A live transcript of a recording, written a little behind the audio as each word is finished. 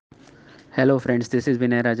Hello friends, this is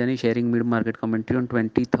Vinay Rajani sharing mid-market commentary on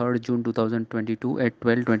 23rd June 2022 at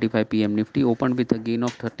 12:25 p.m. Nifty opened with a gain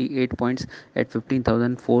of 38 points at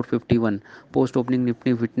 15,451. Post-opening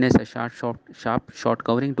Nifty witnessed a sharp short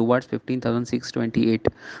covering towards 15,628.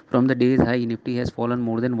 From the day's high, Nifty has fallen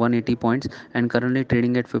more than 180 points and currently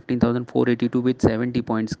trading at 15,482 with 70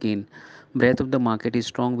 points gain. Breadth of the market is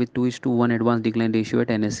strong with 2 is to 1 advanced decline ratio at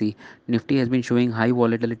NSE. Nifty has been showing high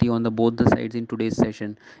volatility on both the sides in today's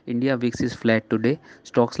session. India VIX is flat today.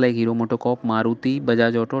 Stocks like Hero MotoCorp, Maruti,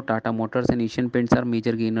 Bajaj Auto, Tata Motors, and Asian Paints are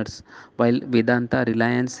major gainers, while Vedanta,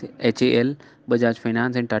 Reliance, HAL, Bajaj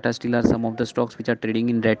Finance, and Tata Steel are some of the stocks which are trading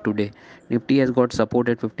in red today. Nifty has got support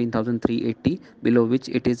at 15,380, below which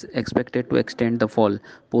it is expected to extend the fall.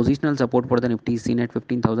 Positional support for the Nifty is seen at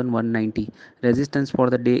 15,190. Resistance for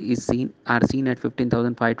the day is seen at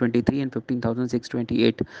 15,523 and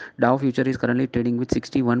 15,628. Dow future is currently trading with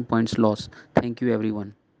 61 points loss. Thank you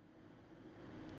everyone.